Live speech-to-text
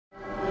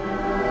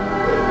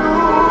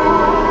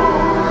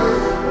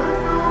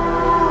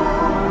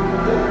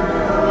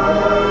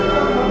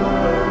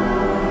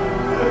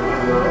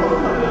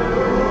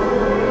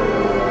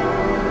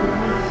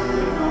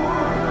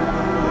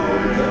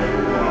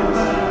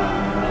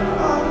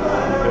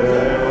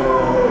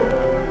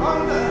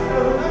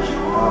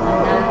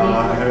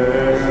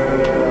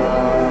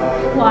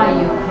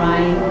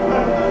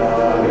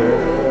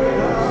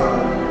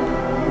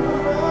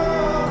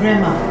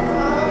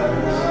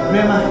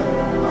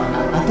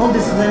I told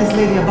this Sudanese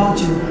lady about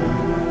you,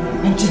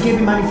 and she gave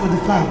me money for the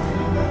flight.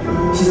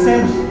 She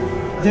said,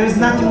 there is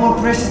nothing more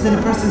precious than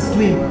a person's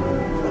dream.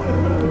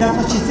 That's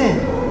what she said.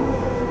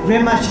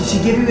 Grandma, she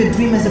gave you a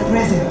dream as a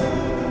present.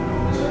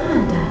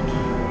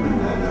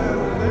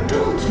 Andaki,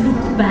 don't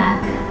look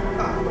back.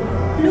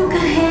 Look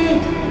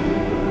ahead.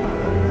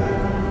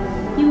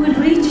 You will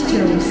reach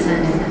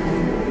Jerusalem.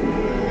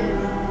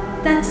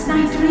 That's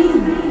my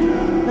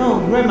dream.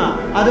 No,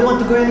 Grandma, I don't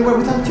want to go anywhere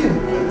without you.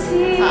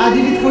 I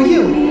did it for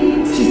you.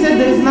 She said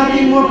there is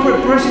nothing more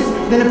precious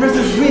than a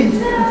person's dream.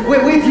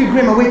 Wait here,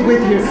 Grandma,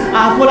 wait here.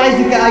 I call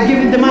Isaac, I give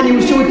him the money,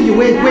 we'll show it to you.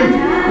 Wait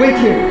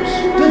here.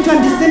 Don't you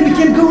understand? We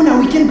can go now,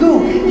 we can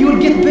go. You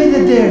will get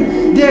better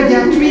there.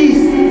 There are trees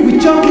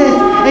with chocolate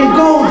and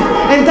gold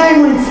and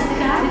diamonds.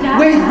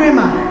 Wait,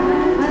 Grandma.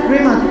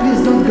 Grandma,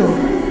 please don't go.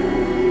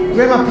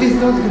 Grandma, please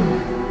don't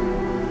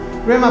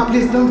go. Grandma,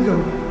 please don't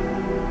go.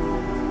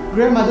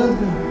 Grandma, don't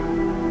go.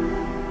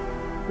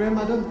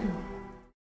 Grandma, don't go.